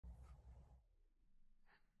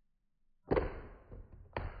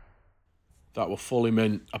That were fully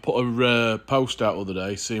mint. I put a post out the other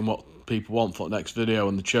day seeing what people want for the next video,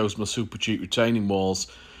 and they chose my super cheap retaining walls.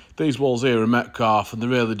 These walls here are Metcalfe and they're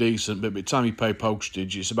really decent, but by the time you pay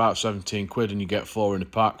postage it's about 17 quid and you get 4 in a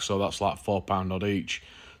pack, so that's like £4 odd each.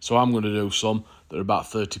 So I'm going to do some that are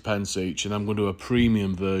about 30 pence each, and I'm going to do a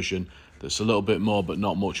premium version that's a little bit more but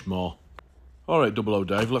not much more. Alright, Double O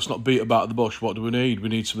Dave, let's not beat about the bush. What do we need? We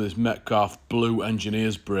need some of this Metcalfe blue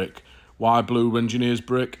engineer's brick. Why blue engineer's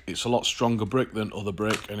brick? It's a lot stronger brick than other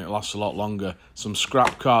brick and it lasts a lot longer. Some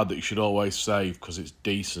scrap card that you should always save because it's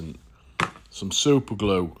decent. Some super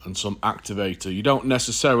glue and some activator. You don't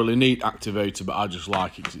necessarily need activator, but I just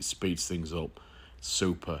like it because it speeds things up.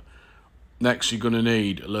 Super. Next, you're going to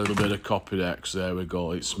need a little bit of Copydex. There we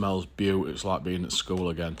go. It smells beautiful. It's like being at school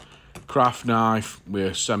again. Craft knife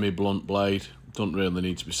with a semi-blunt blade. Don't really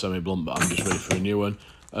need to be semi-blunt, but I'm just ready for a new one.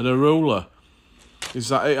 And a ruler. Is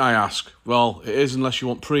that it, I ask? Well, it is unless you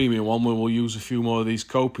want premium one where we'll use a few more of these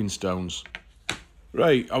coping stones.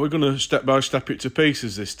 Right, are we going to step by step it to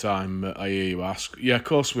pieces this time, I hear you ask? Yeah, of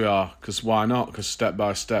course we are, because why not? Because step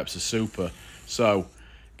by steps are super. So,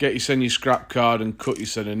 get your scrap card and cut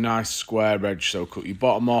your a nice square edge. So cut your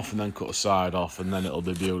bottom off and then cut a side off, and then it'll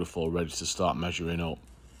be beautiful, ready to start measuring up.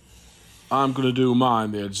 I'm going to do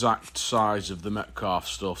mine the exact size of the Metcalfe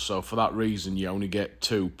stuff, so for that reason you only get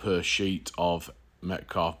 2 per sheet of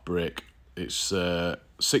Metcalfe brick. It's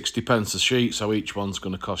 60 pence a sheet, so each one's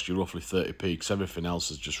going to cost you roughly 30p, because everything else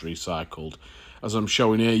is just recycled. As I'm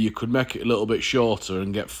showing here, you could make it a little bit shorter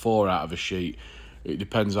and get 4 out of a sheet. It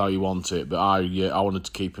depends how you want it, but I wanted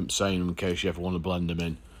to keep them same in case you ever want to blend them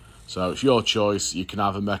in. So it's your choice. You can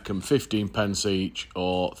either make them 15 pence each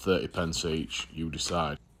or 30 pence each, you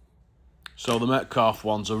decide. So the Metcalfe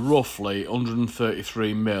ones are roughly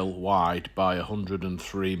 133mm wide by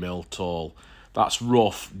 103mm tall. That's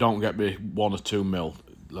rough, don't get me 1 or 2mm.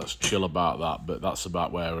 Let's chill about that, but that's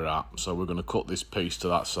about where we're at. So we're going to cut this piece to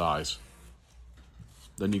that size.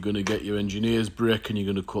 Then you're going to get your engineer's brick and you're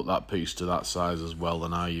going to cut that piece to that size as well.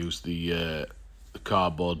 And I use the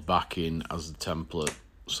cardboard backing as the template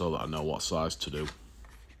so that I know what size to do.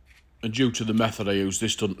 And due to the method I use,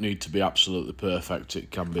 this doesn't need to be absolutely perfect. It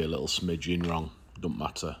can be a little smidgen wrong, don't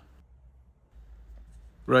matter.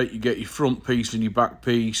 Right, you get your front piece and your back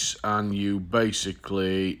piece and you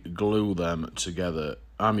basically glue them together.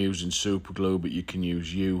 I'm using super glue, but you can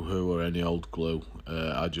use Yoo-hoo or any old glue.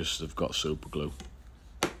 I just have got super glue.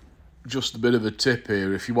 Just a bit of a tip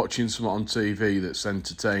here, if you're watching something on TV that's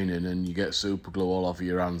entertaining and you get super glue all over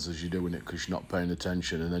your hands as you're doing it because you're not paying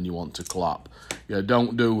attention and then you want to clap, yeah,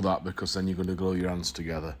 don't do that because then you're going to glue your hands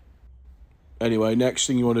together. Anyway, next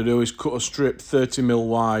thing you want to do is cut a strip 30mm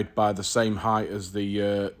wide by the same height as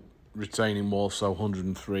the retaining wall, so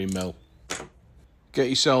 103mm. Get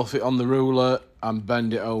yourself it on the ruler and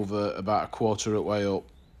bend it over about 1/4 of the way up,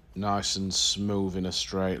 nice and smooth in a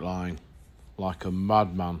straight line, like a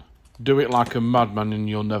madman. Do it like a madman and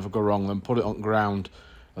you'll never go wrong. Then put it on ground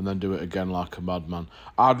and then do it again like a madman.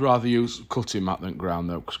 I'd rather use cutting mat than ground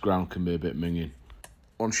though, because ground can be a bit minging.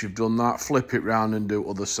 Once you've done that, flip it round and do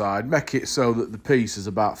other side. Make it so that the piece is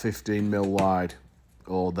about 15mm wide,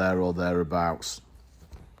 or thereabouts.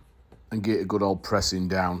 And get a good old pressing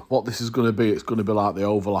down. What this is going to be, it's going to be like the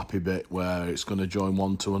overlappy bit where it's going to join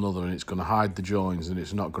one to another and it's going to hide the joins and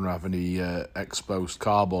it's not going to have any exposed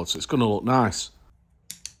cardboard, so it's going to look nice.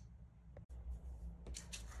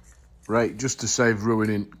 Right, just to save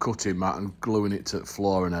ruining cutting mat and gluing it to the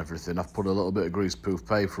floor and everything, I've put a little bit of greaseproof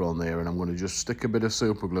paper on there and I'm going to just stick a bit of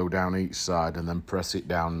super glue down each side and then press it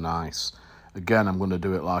down nice. Again, I'm going to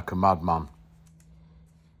do it like a madman.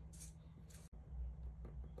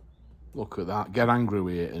 Look at that, get angry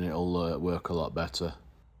with it and it'll work a lot better.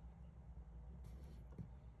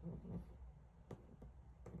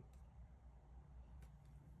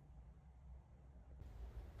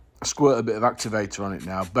 I squirt a bit of activator on it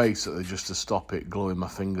now, basically just to stop it gluing my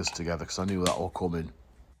fingers together because I knew that was coming.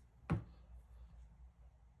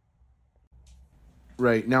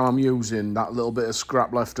 Right, now I'm using that little bit of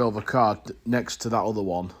scrap leftover card next to that other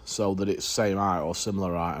one so that it's same height or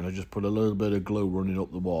similar height, and I just put a little bit of glue running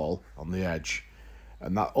up the wall on the edge.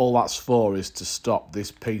 And that all that's for is to stop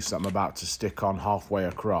this piece that I'm about to stick on halfway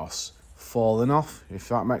across falling off, if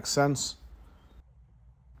that makes sense.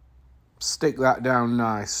 Stick that down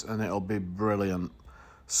nice and it'll be brilliant.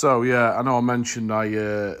 So yeah, I know I mentioned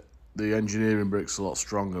the engineering brick's a lot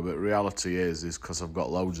stronger, but reality is because I've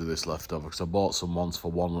got loads of this left over because I bought some once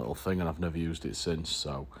for one little thing and I've never used it since,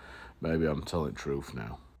 so maybe I'm telling the truth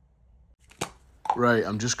now. Right,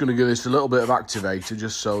 I'm just going to give this a little bit of activator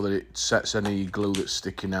just so that it sets any glue that's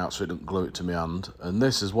sticking out so it doesn't glue it to my hand. And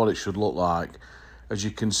this is what it should look like. As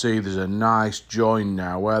you can see, there's a nice join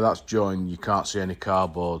now. Where that's joined, you can't see any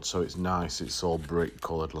cardboard, so it's nice. It's all brick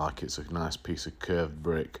coloured, like it's a nice piece of curved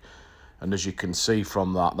brick. And as you can see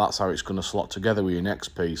from that, that's how it's going to slot together with your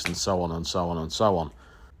next piece, and so on and so on and so on.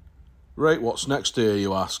 Right, what's next here,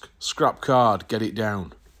 you ask? Scrap card, get it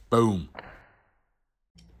down. Boom.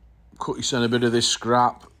 Cut yourself a bit of this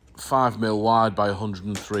scrap, 5mm wide by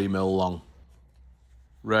 103mm long.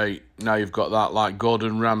 Right, now you've got that like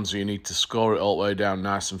Gordon Ramsay, you need to score it all the way down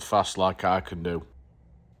nice and fast like I can do.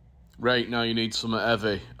 Right, now you need something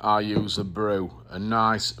heavy. I use a brew, a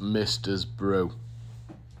nice Mister's brew.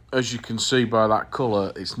 As you can see by that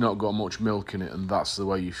colour, it's not got much milk in it, and that's the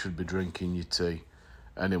way you should be drinking your tea.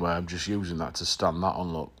 Anyway, I'm just using that to stand that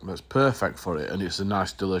on, look. That's perfect for it, and it's a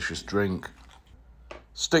nice delicious drink.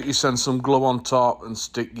 Stick some glue on top and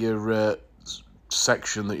stick your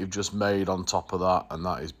section that you've just made on top of that, and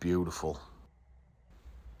that is beautiful.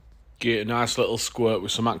 Get a nice little squirt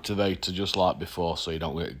with some activator just like before, so you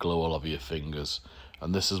don't get glue all over your fingers.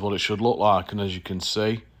 And this is what it should look like, and as you can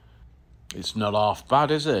see, it's not half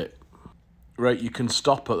bad, is it? Right, you can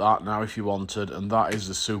stop at that now if you wanted, and that is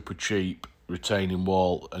the super cheap retaining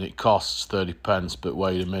wall, and it costs 30p. But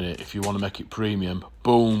wait a minute, if you want to make it premium,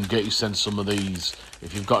 boom, get you sent some of these.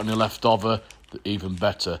 If you've got any left over, even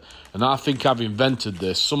better. And I think I've invented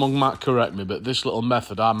this. Someone might correct me, but this little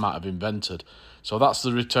method I might have invented. So that's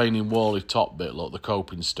the retaining wally top bit, look, the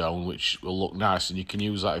coping stone, which will look nice, and you can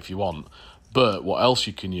use that if you want. But what else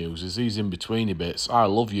you can use is these in-betweeny bits. I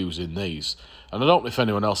love using these, and I don't know if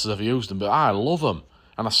anyone else has ever used them, but I love them,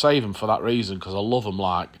 and I save them for that reason, because I love them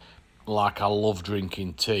like I love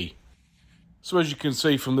drinking tea. So as you can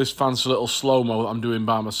see from this fancy little slow-mo that I'm doing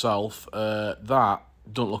by myself, that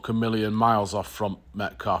don't look a million miles off from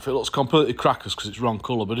Metcalfe. It looks completely crackers because it's wrong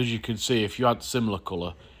colour, but as you can see, if you had similar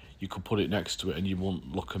colour, you could put it next to it and you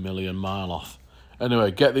wouldn't look a million mile off.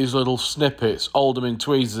 Anyway, get these little snippets, hold them in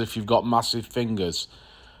tweezers if you've got massive fingers,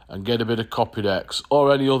 and get a bit of Copydex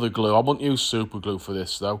or any other glue. I wouldn't use super glue for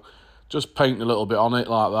this though. Just paint a little bit on it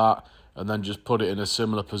like that, and then just put it in a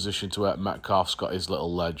similar position to where Metcalfe's got his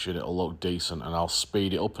little ledge, and it'll look decent, and I'll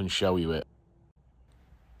speed it up and show you it.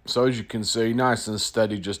 So as you can see, nice and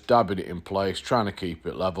steady, just dabbing it in place, trying to keep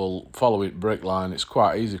it level, following brick line. It's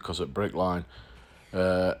quite easy because at brick line.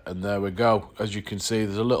 And there we go. As you can see,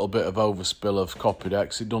 there's a little bit of overspill of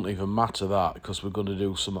Copydex. It don't even matter that, because we're going to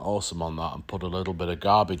do something awesome on that and put a little bit of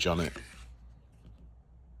garbage on it.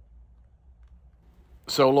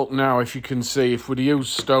 So look now, if you can see, if we'd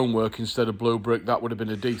used stonework instead of blue brick, that would have been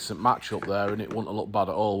a decent match up there, and it wouldn't have looked bad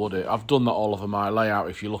at all, would it? I've done that all over my layout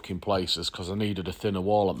if you look in places, because I needed a thinner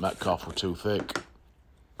wall at Metcalfe were too thick.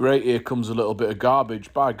 Right here comes a little bit of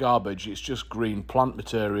garbage. By garbage, it's just green plant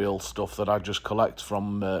material stuff that I just collect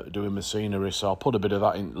from doing my scenery. So I'll put a bit of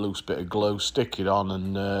that in, loose bit of glue, stick it on,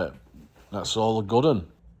 and that's all the good un.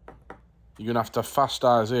 You're going to have fast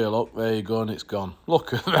eyes here, look, there you go, and it's gone.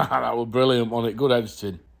 Look at that, that was brilliant on it, good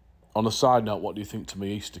editing. On a side note, what do you think to my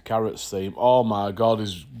Easter carrots theme? Oh my God,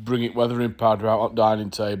 is bring it weathering powder out on dining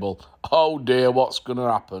table. Oh dear, what's going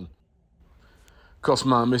to happen? Because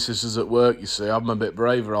my missus is at work, you see, I'm a bit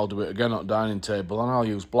braver, I'll do it again on dining table, and I'll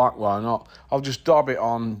use black, why not? I'll just dab it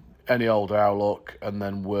on any old how look, and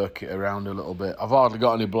then work it around a little bit. I've hardly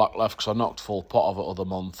got any black left because I knocked full pot of it other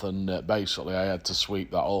month, and basically I had to sweep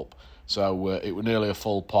that up. So it was nearly a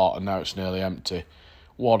full pot, and now it's nearly empty.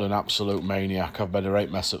 What an absolute maniac. I've better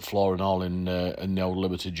ain't mess at floor and all in the old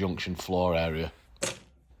Liberty Junction floor area.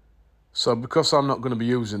 So because I'm not going to be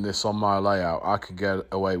using this on my layout, I can get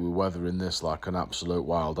away with weathering this like an absolute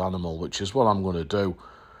wild animal, which is what I'm going to do.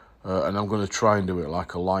 And I'm going to try and do it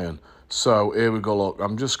like a lion. So here we go, look,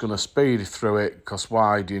 I'm just going to speed through it, because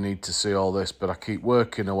why do you need to see all this? But I keep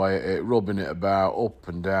working away at it, rubbing it about, up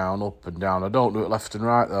and down, up and down. I don't do it left and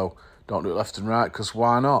right though. Don't do it left and right, because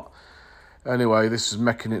why not? Anyway, this is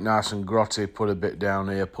making it nice and grotty. Put a bit down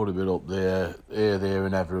here, put a bit up there, here, there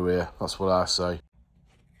and everywhere. That's what I say.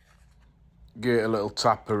 Get a little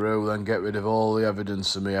taparoo, then get rid of all the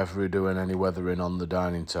evidence of me ever doing any weathering on the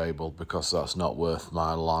dining table, because that's not worth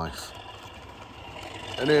my life.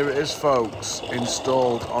 And here it is, folks,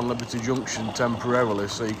 installed on Liberty Junction temporarily,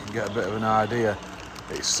 so you can get a bit of an idea.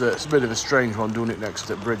 It's a bit of a strange one doing it next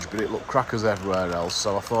to the bridge, but it looked crackers everywhere else,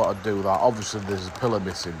 so I thought I'd do that. Obviously there's a pillar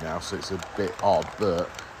missing now, so it's a bit odd, but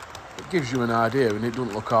it gives you an idea, and it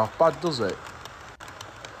doesn't look half bad, does it?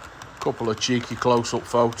 Couple of cheeky close-up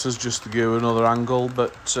photos just to give another angle,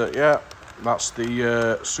 but yeah, that's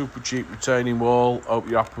the super cheap retaining wall. Hope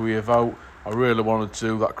you're happy with your vote. I really wanted to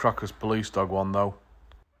do that Crackers police dog one though.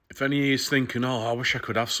 If any of you is thinking, oh, I wish I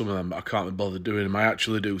could have some of them, but I can't be bothered doing them, I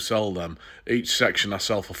actually do sell them. Each section I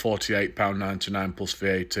sell for £48.99 plus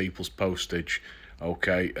VAT plus postage.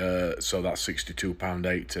 Okay, so that's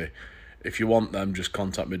 £62.80. If you want them, just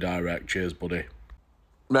contact me direct. Cheers, buddy.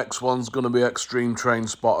 Next one's going to be Extreme Train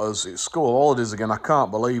Spotters. It's school holidays again. I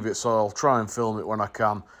can't believe it, so I'll try and film it when I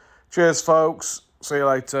can. Cheers, folks. See you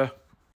later.